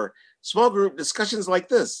for small group discussions like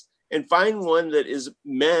this, and find one that is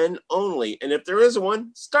men only. And if there is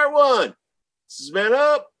one, start one. This is Man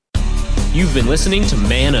Up. You've been listening to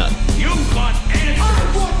Man Up. You want answers.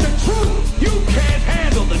 I want the truth. You can't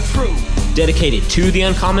handle the truth. Dedicated to the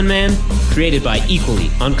uncommon man, created by equally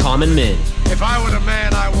uncommon men. If I were the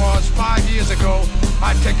man I was 5 years ago,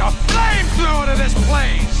 I'd take a flamethrower to this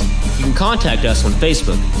place. You can contact us on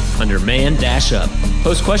Facebook under Man-Up.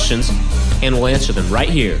 Post questions, and we'll answer them right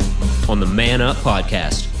here on the Man Up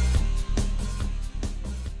Podcast.